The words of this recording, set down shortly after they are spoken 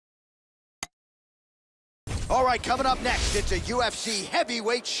All right, coming up next, it's a UFC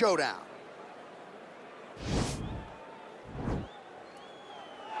heavyweight showdown.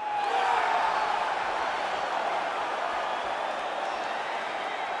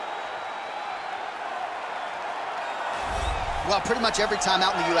 Well, pretty much every time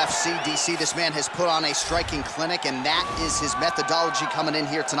out in the UFC, DC, this man has put on a striking clinic, and that is his methodology coming in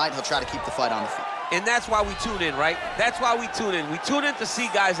here tonight. He'll try to keep the fight on the feet. And that's why we tune in, right? That's why we tune in. We tune in to see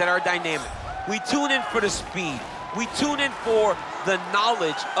guys that are dynamic. We tune in for the speed. We tune in for the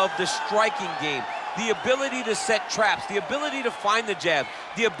knowledge of the striking game, the ability to set traps, the ability to find the jab,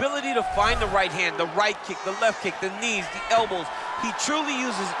 the ability to find the right hand, the right kick, the left kick, the knees, the elbows. He truly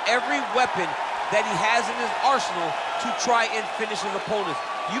uses every weapon that he has in his arsenal to try and finish his opponents.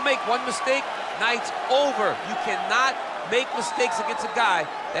 You make one mistake, night's over. You cannot make mistakes against a guy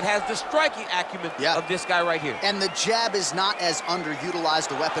that has the striking acumen of this guy right here. And the jab is not as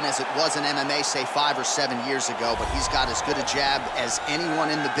underutilized a weapon as it was in MMA, say 5 or 7 years ago, but he's got as good a jab as anyone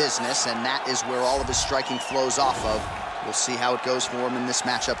in the business, and that is where all of his striking flows off of. We'll see how it goes for him in this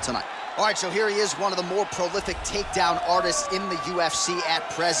matchup tonight. All right, so here he is, one of the more prolific takedown artists in the UFC at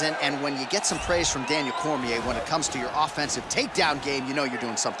present, and when you get some praise from Daniel Cormier when it comes to your offensive takedown game, you know you're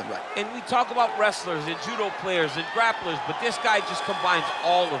doing something right. And we talk about wrestlers and judo players and grapplers, but this guy just combines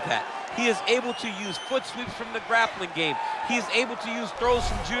all of that. He is able to use foot sweeps from the grappling game. He is able to use throws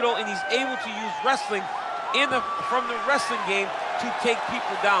from judo, and he's able to use wrestling from the wrestling game to take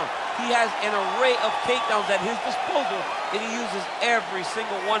people down. He has an array of takedowns at his disposal, and he uses every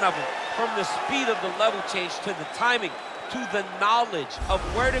single one of them. From the speed of the level change to the timing to the knowledge of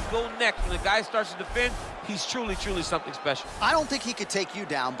where to go next when the guy starts to defend, he's truly, truly something special. I don't think he could take you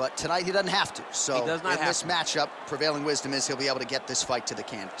down, but tonight he doesn't have to. So he does not in this matchup, prevailing wisdom is he'll be able to get this fight to the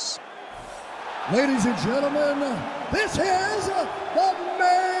canvas. Ladies and gentlemen, this is the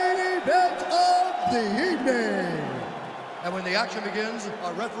main event of the evening. And when the action begins,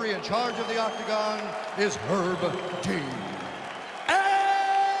 our referee in charge of the octagon is Herb Dean.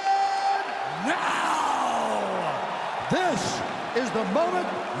 And now, this is the moment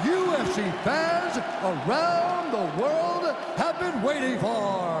UFC fans around the world have been waiting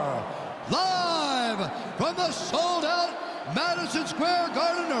for. Live from the sold-out Madison Square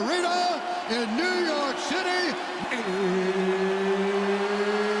Garden Arena in New York City,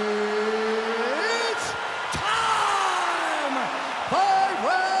 it's time! 5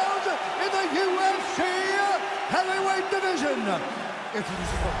 rounds in the UFC heavyweight division.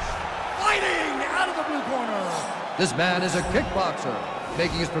 Introducing first, fighting out of the blue corner. This man is a kickboxer,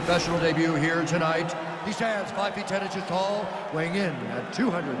 making his professional debut here tonight. He stands 5 feet 10 inches tall, weighing in at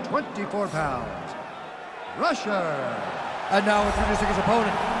 224 pounds. Russia. And now introducing his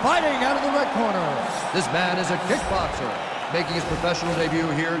opponent, fighting out of the red corner. This man is a kickboxer, making his professional debut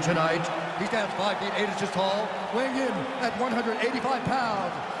here tonight. He stands 5 feet 8 inches tall, weighing in at 185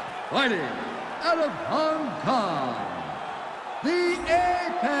 pounds. Fighting out of Hong Kong, the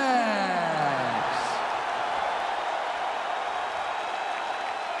Apex.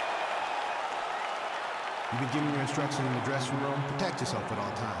 You've been given your instructions in the dressing room. Protect yourself at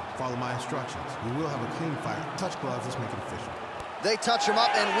all times. Follow my instructions. We will have a clean fight. Touch gloves. Let's make it official. They touch him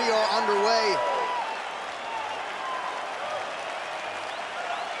up, and we are underway.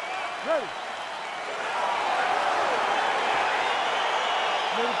 Ready.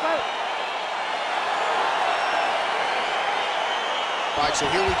 Ready to fight. All right, so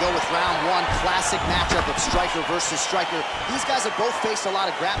here we go with round 1, classic matchup of striker versus striker. These guys have both faced a lot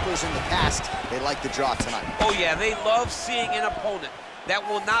of grapplers in the past. They like the draw tonight. Oh yeah, they love seeing an opponent that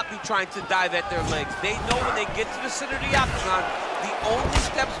will not be trying to dive at their legs. They know when they get to the center of the octagon, the only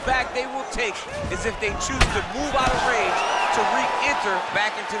steps back they will take is if they choose to move out of range to re-enter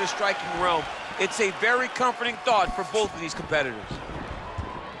back into the striking realm. It's a very comforting thought for both of these competitors.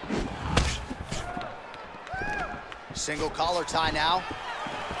 Single collar tie now.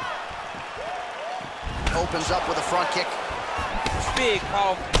 Opens up with a front kick. Big,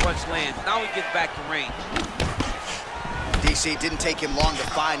 powerful punch lands. Now he gets back to range. DC, didn't take him long to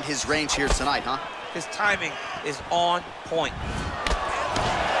find his range here tonight, huh? His timing is on point.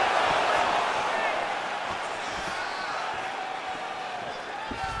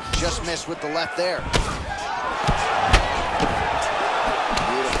 Just missed with the left there.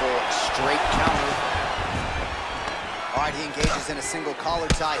 Beautiful straight counter. All right, he engages in a single collar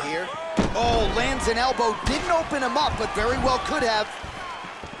tie here. Oh, lands an elbow. Didn't open him up, but very well could have.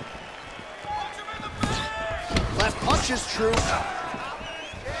 Left punch is true.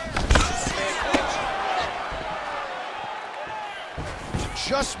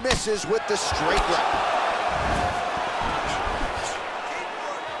 Just misses with the straight right.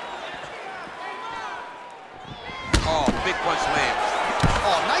 Big punch lands.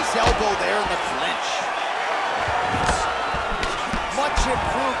 Oh, nice elbow there in the clinch. Much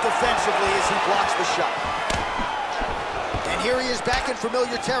improved defensively as he blocks the shot. And here he is back in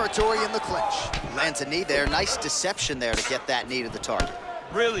familiar territory in the clinch. Lands a knee there. Nice deception there to get that knee to the target.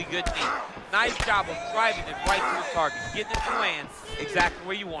 Really good knee. Nice job of driving it right to the target, getting it to land exactly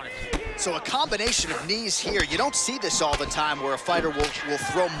where you want it to. So a combination of knees here. You don't see this all the time where a fighter will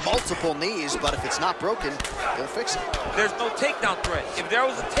throw multiple knees, but if it's not broken, they'll fix it. There's no takedown threat. If there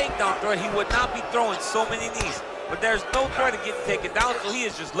was a takedown threat, he would not be throwing so many knees. But there's no threat of getting taken down, so he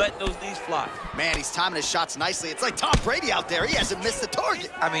is just letting those knees fly. Man, he's timing his shots nicely. It's like Tom Brady out there. He hasn't missed the target.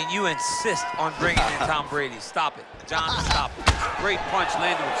 I mean, you insist on bringing in Tom Brady. Stop it. John, stop it. Great punch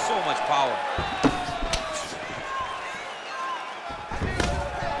landed with so much power.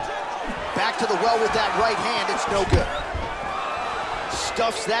 Back to the well with that right hand. It's no good.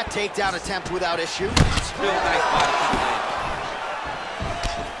 Stuffs that takedown attempt without issue. Real nice body kick land.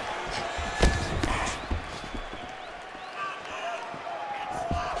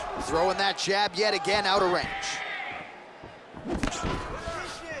 Throwing that jab yet again out of range.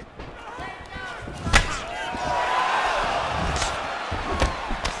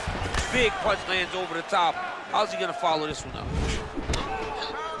 Big punch lands over the top. How's he gonna follow this one up?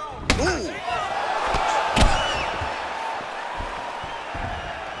 Ooh.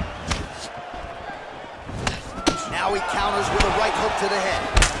 Now he counters with a right hook to the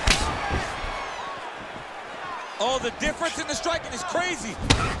head. Oh, the difference in the striking is crazy.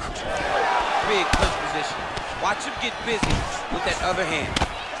 Big punch position. Watch him get busy with that other hand.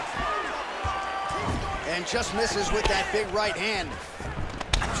 And just misses with that big right hand.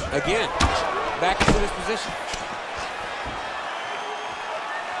 Again, back into this position.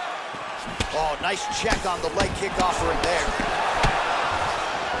 Oh, nice check on the leg kick offering there.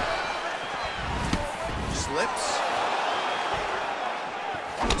 Slips.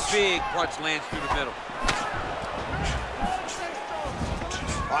 Big punch lands through the middle.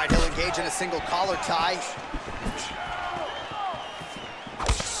 All right, he'll engage in a single collar tie.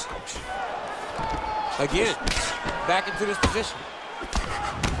 Again, back into this position.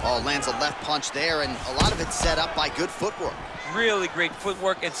 Oh, lands a left punch there, and a lot of it set up by good footwork. Really great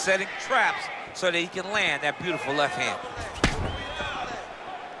footwork and setting traps so that he can land that beautiful left hand.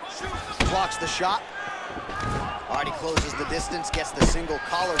 Blocks the shot. All right, he closes the distance, gets the single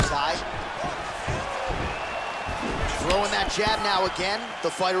collar tie. Throwing that jab now again, the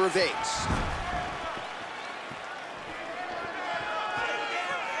fighter evades.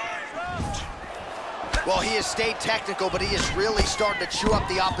 Well, he has stayed technical, but he is really starting to chew up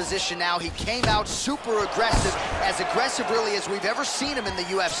the opposition now. He came out super aggressive, as aggressive really as we've ever seen him in the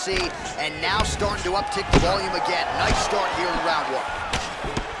UFC, and now starting to uptick the volume again. Nice start here in round one.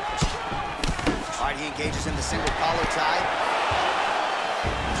 All right, he engages in the single collar tie.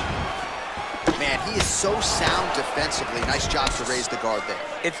 Man, he is so sound defensively. Nice job to raise the guard there.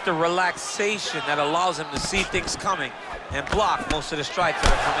 It's the relaxation that allows him to see things coming and block most of the strikes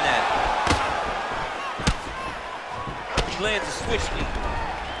that are coming at him. He lands a switch knee.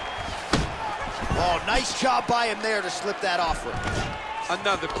 Oh, nice job by him there to slip that offering.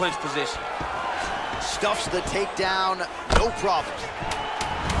 Another clinch position. Stuffs the takedown, no problem.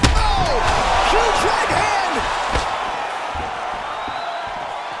 Oh, huge right hand!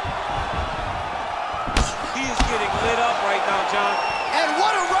 He is getting lit up right now, John. And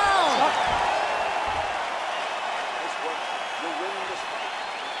what a round! Nice work. You're winning this fight.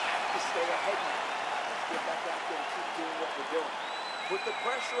 You stay ahead now. Get back out there and keep doing what we're doing. Put the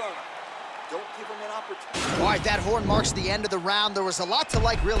pressure on him. Don't give him an opportunity. All right, that horn marks the end of the round. There was a lot to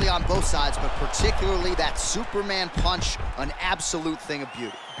like really on both sides, but particularly that Superman punch, an absolute thing of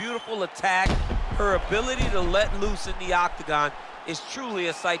beauty. Beautiful attack. Her ability to let loose in the octagon is truly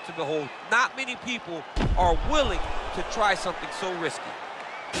a sight to behold. Not many people are willing to try something so risky.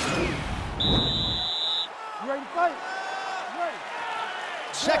 You ready to fight? You ready?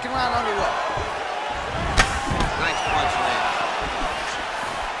 Second round underway. Nice punch land.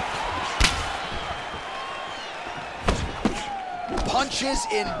 Punches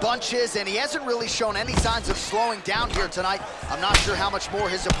in bunches, and he hasn't really shown any signs of slowing down here tonight. I'm not sure how much more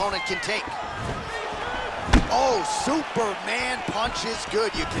his opponent can take. Oh, Superman punch is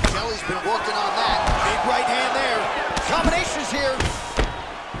good. You can tell he's been working on that. Big right hand there. Combinations here.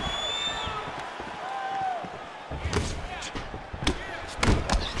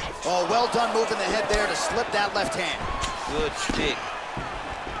 Oh, well done moving the head there to slip that left hand. Good stick.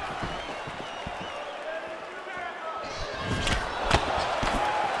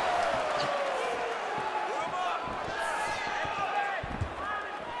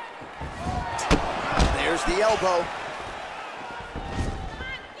 There's the elbow.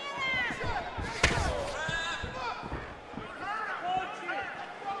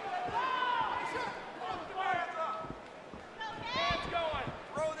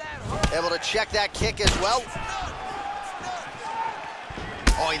 Able to check that kick as well.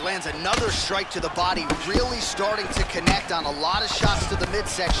 Oh, he lands another strike to the body, really starting to connect on a lot of shots to the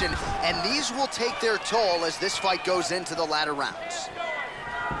midsection, and these will take their toll as this fight goes into the latter rounds.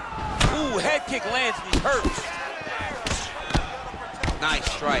 Ooh, head kick lands and he hurts.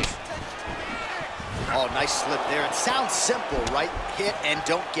 Nice strike. Oh, nice slip there. It sounds simple, right? Hit and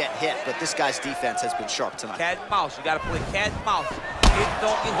don't get hit, but this guy's defense has been sharp tonight. Cat and mouse. You got to play cat and mouse. Hit,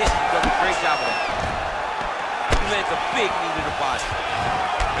 don't get hit. He does a great job of that. He lands a big knee to the body.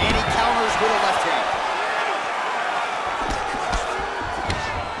 And he counters with a left hand.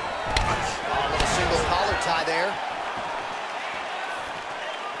 Oh, a little single collar tie there.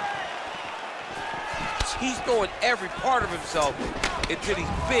 He's throwing every part of himself into these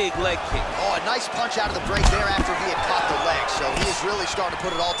big leg kicks. Oh, a nice punch out of the break there after he had caught the leg. So he is really starting to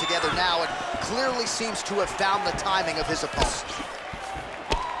put it all together now and clearly seems to have found the timing of his opponent.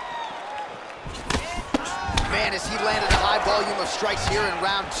 Man, as he landed a high volume of strikes here in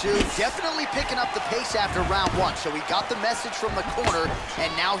round 2, definitely picking up the pace after round 1. So he got the message from the corner,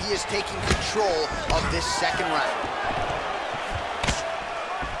 and now he is taking control of this second round.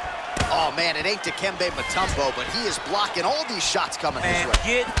 Oh, man, it ain't Dikembe Mutombo, but he is blocking all these shots coming his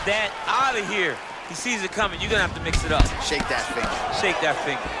way. Get that out of here. He sees it coming. You're going to have to mix it up. Shake that finger. Shake that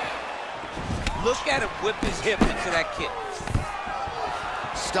finger. Look at him whip his hip into that kick.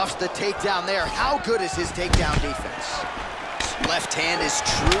 Stuffs the takedown there. How good is his takedown defense? Left hand is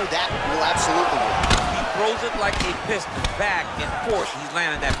true. That will absolutely work. He throws it like a piston, back and forth. He's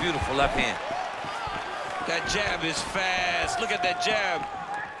landing that beautiful left hand. That jab is fast. Look at that jab.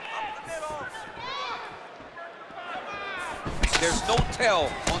 There's no tell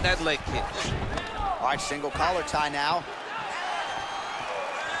on that leg kick. All right, single collar tie now.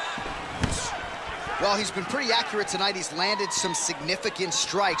 Well, he's been pretty accurate tonight. He's landed some significant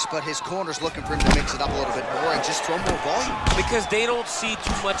strikes, but his corner's looking for him to mix it up a little bit more and just throw more volume. Because they don't see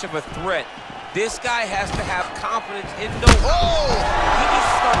too much of a threat. This guy has to have confidence in no. Oh! He needs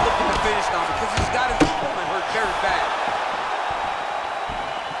to start looking to finish now because he's got his opponent hurt very bad.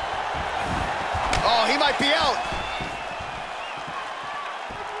 Oh, he might be out.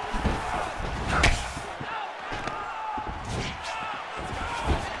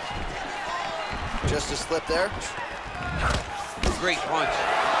 Just a slip there. Great punch.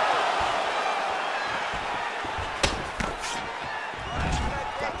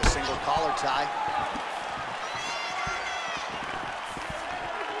 Got the single collar tie.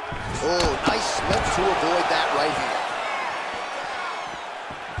 Oh, nice slip to avoid that right hand.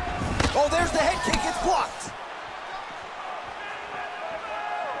 Oh, there's the head kick. It's blocked.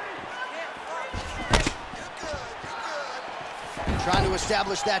 Trying to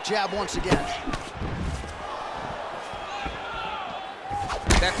establish that jab once again.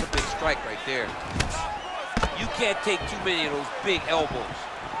 That's a big strike right there. You can't take too many of those big elbows.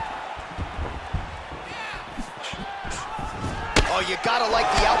 Oh, you gotta like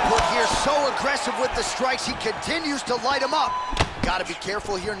the output here. So aggressive with the strikes. He continues to light him up. Gotta be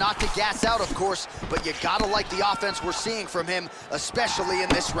careful here not to gas out, of course, but you gotta like the offense we're seeing from him, especially in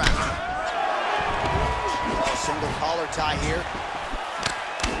this round. Oh, single collar tie here.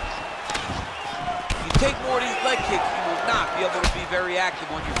 Take more of these leg kicks, you will not be able to be very active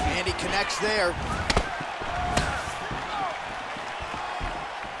on your feet. And he connects there.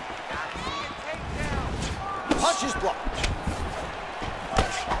 Punch is blocked.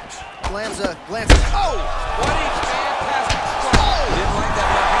 Lands. Oh! What a fantastic strike. Oh! Didn't like that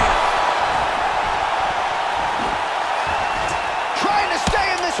left hand. Trying to stay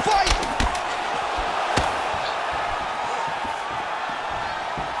in this fight.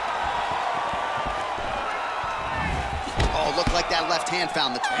 Looked like that left hand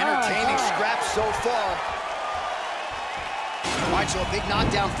found the entertaining scrap so far. All right, so a big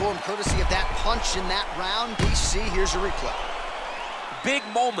knockdown for him, courtesy of that punch in that round. DC, here's a replay. Big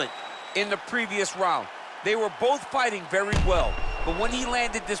moment in the previous round. They were both fighting very well, but when he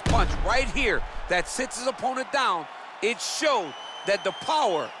landed this punch right here that sits his opponent down, it showed that the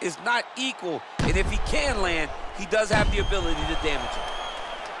power is not equal, and if he can land, he does have the ability to damage it.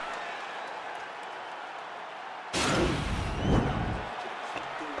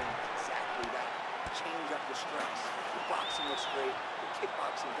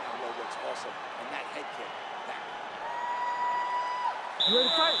 You ready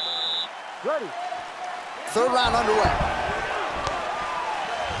to fight? Ready. Third round underway.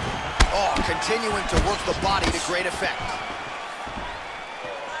 Oh, continuing to work the body to great effect.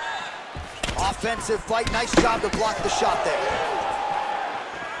 Offensive fight, nice job to block the shot there.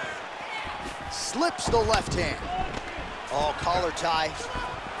 Slips the left hand. Oh, collar tie.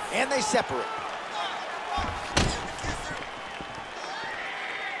 And they separate.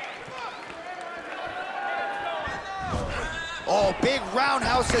 Oh, big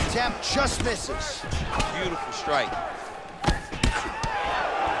roundhouse attempt, just misses. Beautiful strike.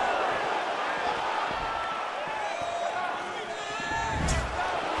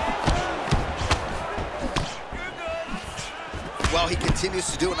 Well, he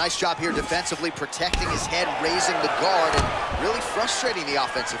continues to do a nice job here defensively, protecting his head, raising the guard, and really frustrating the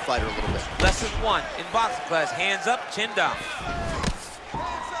offensive fighter a little bit. Lesson 1 in boxing class, hands up, chin down.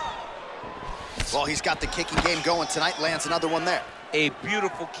 Well, he's got the kicking game going tonight, lands another one there. A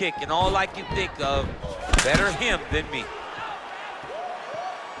beautiful kick, and all I can think of, better him than me.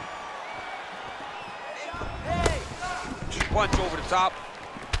 Punch over the top.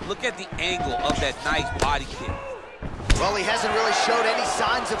 Look at the angle of that nice body kick. Well, he hasn't really showed any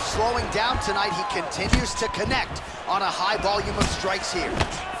signs of slowing down tonight. He continues to connect on a high volume of strikes here.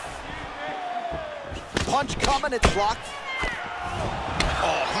 Punch coming, it's blocked.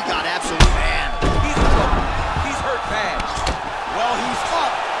 Oh, he got absolute man. He's in trouble. He's hurt bad. Well, he's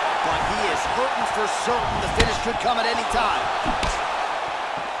up, but he is hurting for certain. The finish could come at any time.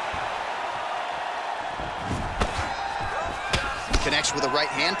 Connects with a right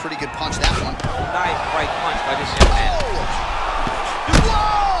hand. Pretty good punch, that one. Nice right punch by this young man.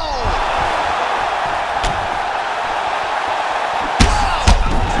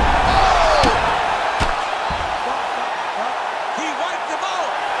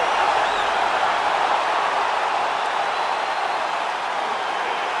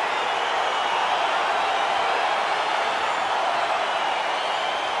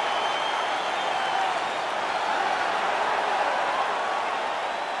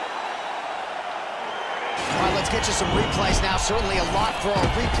 Let's get you some replays now. Certainly a lot for our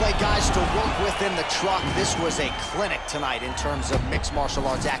replay guys to work with in the truck. This was a clinic tonight in terms of mixed martial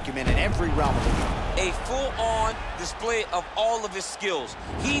arts acumen in every realm of the game. A full-on display of all of his skills.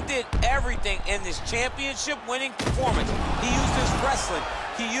 He did everything in this championship-winning performance. He used his wrestling.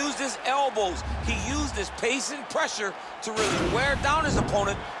 He used his elbows. He used his pace and pressure to really wear down his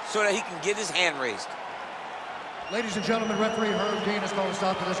opponent so that he can get his hand raised. Ladies and gentlemen, referee Herb Dean has called a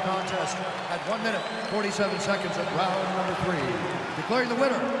stop to this contest at 1 minute, 47 seconds of round number 3. Declaring the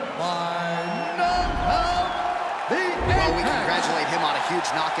winner by knockout, the Well, we congratulate him on a huge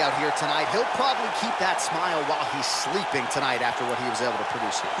knockout here tonight. He'll probably keep that smile while he's sleeping tonight after what he was able to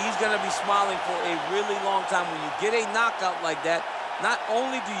produce here. He's going to be smiling for a really long time. When you get a knockout like that, not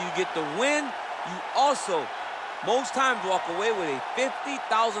only do you get the win, you also, most times, walk away with a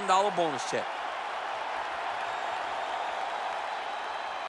 $50,000 bonus check.